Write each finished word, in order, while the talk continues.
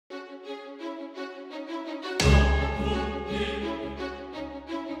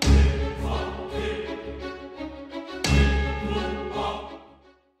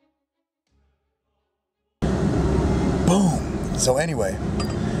So anyway,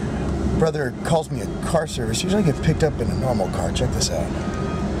 brother calls me a car service. Usually I get picked up in a normal car. Check this out.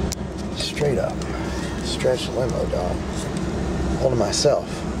 Straight up. Stretch limo, dog. Holding myself.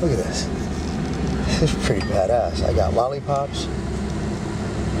 Look at this. This is pretty badass. I got lollipops.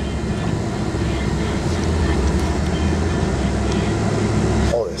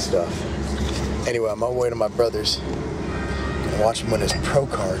 All this stuff. Anyway, I'm on my way to my brother's. Gonna watch him win his pro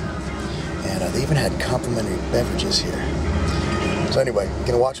card. And they even had complimentary beverages here. So anyway,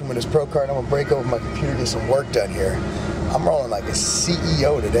 gonna watch him win his pro card. I'm gonna break open my computer, get some work done here. I'm rolling like a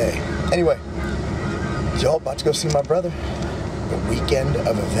CEO today. Anyway, y'all about to go see my brother. The weekend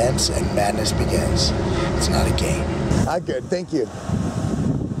of events and madness begins. It's not a game. I'm good, thank you.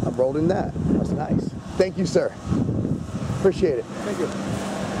 I rolled in that. That's nice. Thank you, sir. Appreciate it. Thank you.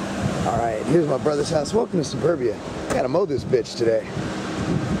 All right, here's my brother's house. Welcome to suburbia. Gotta mow this bitch today.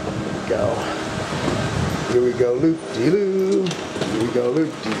 Go. Here we go, loop-de-loo. Here we go,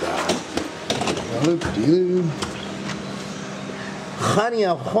 loop-de-loo. Loop-de-loo. Honey,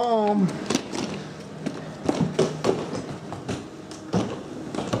 I'm home.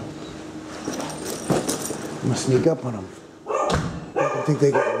 I'm gonna sneak up on them. I think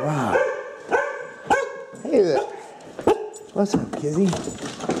they get robbed. Hey there. What's up, Kizzy?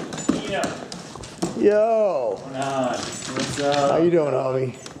 Yo. What's up? How you doing,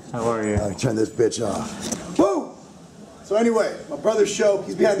 homie? How are you? Let me turn this bitch off. Woo! So anyway, my brother's show.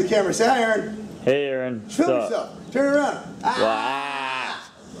 He's behind the camera. Say hi, Aaron. Hey, Aaron. Film yourself. Turn it around.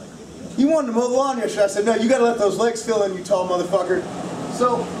 Ah. You wanted to mow the lawn yesterday. I said, no, you gotta let those legs fill in, you tall motherfucker.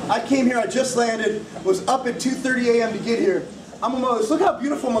 So I came here. I just landed. Was up at 2:30 a.m. to get here. I'm gonna mow this. Look how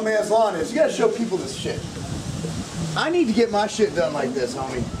beautiful my man's lawn is. You gotta show people this shit. I need to get my shit done like this,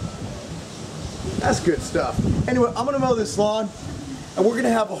 homie. That's good stuff. Anyway, I'm gonna mow this lawn, and we're gonna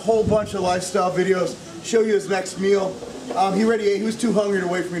have a whole bunch of lifestyle videos, show you his next meal. He already ate. He was too hungry to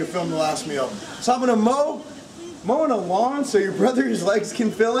wait for me to film the last meal. So I'm gonna mowing a lawn so your brother's legs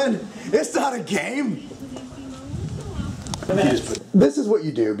can fill in. It's not a game. This is what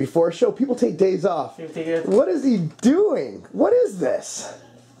you do before a show. People take days off. What is he doing? What is this?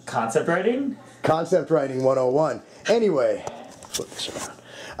 Concept writing? Concept writing 101. Anyway, flip this around.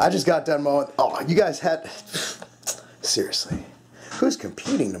 I just got done mowing. Oh, you guys had... Seriously. Who's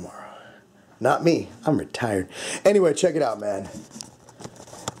competing tomorrow? Not me. I'm retired. Anyway, check it out, man.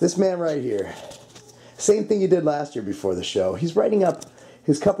 This man right here. Same thing he did last year before the show. He's writing up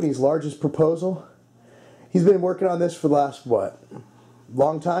his company's largest proposal. He's been working on this for the last, what?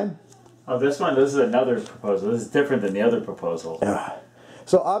 Long time? Oh, this is another proposal. This is different than the other proposal.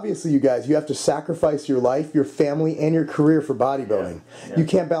 So obviously, you guys, you have to sacrifice your life, your family, and your career for bodybuilding. Yeah. You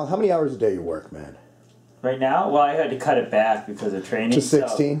can't balance. How many hours a day you work, man? Right now? Well, I had to cut it back because of training. To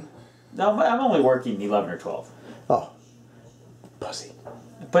 16? So, no, I'm only working 11 or 12. Oh. Pussy.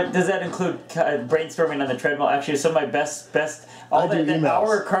 But does that include brainstorming on the treadmill? Actually, some of my best all that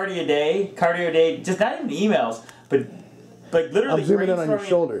hour cardio day, just not even emails, but literally I'm zooming in on your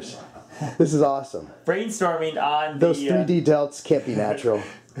shoulders. This is awesome. Brainstorming on those 3D delts can't be natural.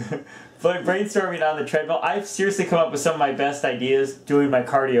 But brainstorming on the treadmill, I've seriously come up with some of my best ideas doing my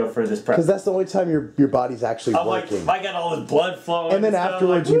cardio for this prep. Because that's the only time your body's actually working. Like, I got all this blood flowing. And then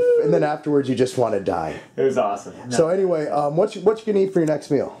afterwards, you just want to die. It was awesome. No. So anyway, what you gonna eat for your next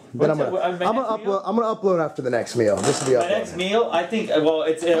meal? Then I'm gonna upload after the next meal. This will be my next meal. I think. Well,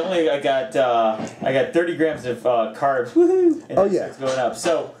 it's only I got 30 grams of carbs. Woohoo! And it's going up.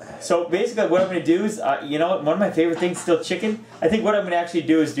 So basically, what I'm going to do is, you know what? One of my favorite things, still chicken. I think what I'm going to actually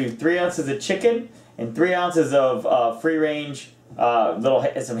do is do 3 ounces of chicken and 3 ounces of free range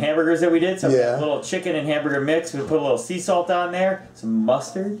some hamburgers that we did. So a little chicken and hamburger mix. We put a little sea salt on there, some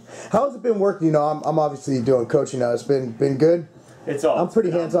mustard. How has it been working? You know, I'm obviously doing coaching now. It's been good. It's all. I'm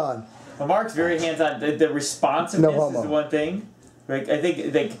pretty hands on. Well, Marc's very hands on. The responsiveness is the one thing. Like, I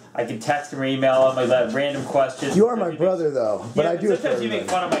think I can text him or email him. I let random questions. You are my brother, though. But I do. Sometimes you make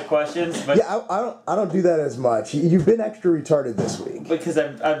fun of my questions. But yeah, I don't do that as much. You've been extra retarded this week. Because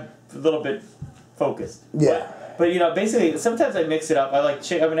I'm a little bit focused. Yeah. But you know, basically, sometimes I mix it up. I like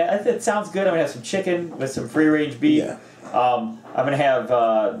chicken. It sounds good. I'm gonna have some chicken with some free range beef. Yeah. I'm gonna have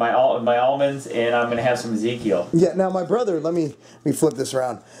my almonds, and I'm gonna have some Ezekiel. Yeah. Now my brother, let me flip this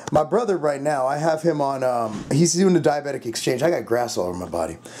around. My brother right now, I have him on. He's doing the diabetic exchange. I got grass all over my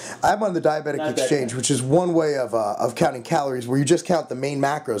body. I'm on the diabetic exchange, which is one way of counting calories, where you just count the main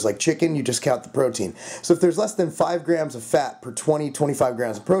macros. Like chicken, you just count the protein. So if there's less than 5 grams of fat per 25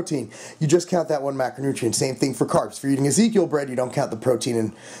 grams of protein, you just count that one macronutrient. Same thing for carbs. If you're eating Ezekiel bread, you don't count the protein,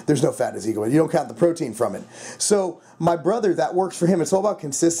 and there's no fat in Ezekiel bread. You don't count the protein from it. So My brother, that works for him. It's all about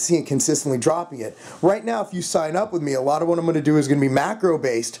consistency and consistently dropping it. Right now, if you sign up with me, a lot of what I'm going to do is going to be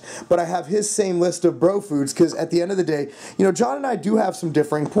macro-based, but I have his same list of bro foods because at the end of the day, you know, John and I do have some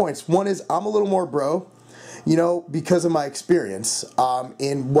differing points. One is I'm a little more bro, you know, because of my experience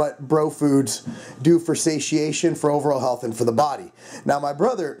in what bro foods do for satiation, for overall health, and for the body. Now, my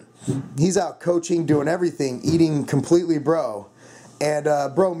brother, he's out coaching, doing everything, eating completely bro. And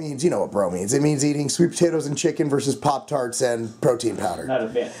bro means, you know what bro means. It means eating sweet potatoes and chicken versus Pop-Tarts and protein powder. Not a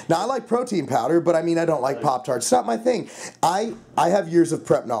fan. Now, I like protein powder, but I mean, I don't like Pop-Tarts. It's not my thing. I have years of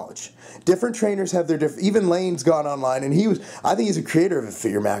prep knowledge. Different trainers have their different... Even Lane's gone online, and I think he's a creator of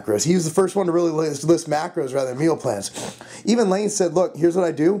Fit Your Macros. He was the first one to really list macros rather than meal plans. Even Lane said, look, here's what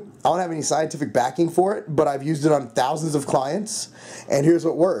I do. I don't have any scientific backing for it, but I've used it on thousands of clients, and here's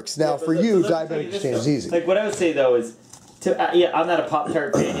what works. Now, for you, diabetic exchange is easy. Like, what I would say, though, is... yeah, I'm not a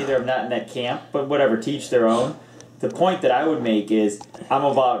Pop-Tart fan either. I'm not in that camp, but whatever, teach their own. The point that I would make is I'm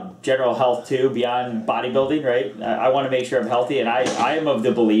about general health too, beyond bodybuilding, right? I want to make sure I'm healthy, and I am of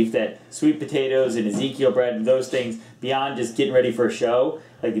the belief that sweet potatoes and Ezekiel bread and those things, beyond just getting ready for a show,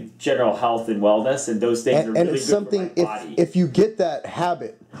 like general health and wellness, and those things are really good for my body. If you get that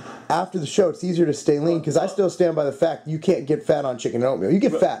habit after the show, it's easier to stay lean, because I still stand by the fact you can't get fat on chicken and oatmeal. You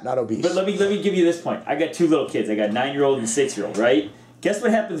get fat, not obese. But let me give you this point. I got 2 little kids. I got a 9-year-old and a 6-year-old, right? Guess what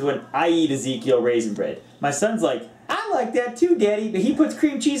happens when I eat Ezekiel raisin bread? My son's like, I like that too, Daddy, but he puts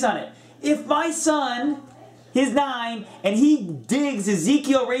cream cheese on it. If my son is 9 and he digs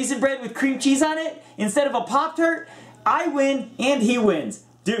Ezekiel raisin bread with cream cheese on it instead of a Pop-Tart, I win and he wins.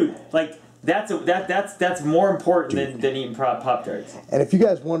 Dude, like, that's more important than eating Pop-Tarts. And if you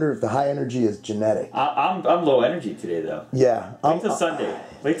guys wonder if the high energy is genetic, I'm low energy today though. Yeah. Wait till Sunday.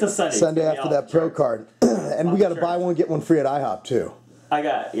 Wait till Sunday. Sunday after that pro card, and we got to buy one get one free at IHOP too. I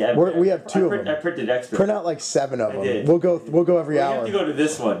got we have 2 of them. I printed extra. Print out like 7 of them. Did. We'll go every hour. You have to go to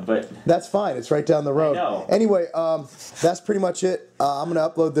this one, but that's fine. It's right down the road. I know. Anyway, that's pretty much it. I'm gonna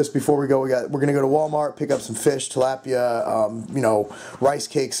upload this before we go. We're gonna go to Walmart, pick up some fish, tilapia, you know, rice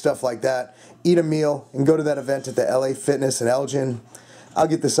cakes, stuff like that. Eat a meal and go to that event at the LA Fitness in Elgin. I'll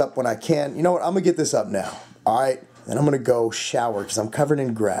get this up when I can. You know what? I'm gonna get this up now. All right, and I'm gonna go shower because I'm covered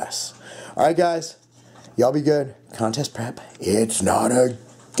in grass. All right, guys. Y'all be good. Contest prep. It's not a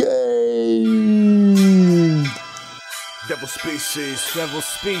game. Devil species. Devil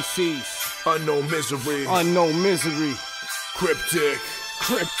species. Unknown misery. Unknown misery. Cryptic.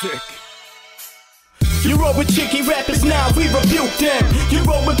 Cryptic. You roll with chicky rappers, now we rebuke them. You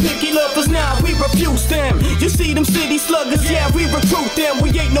roll with picky lovers, now we refuse them. You see them city sluggers, yeah, we recruit them.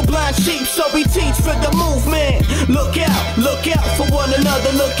 We ain't no blind sheep, so we teach for the movement. Look out for one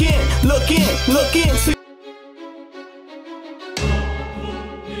another, look in, look in, look in.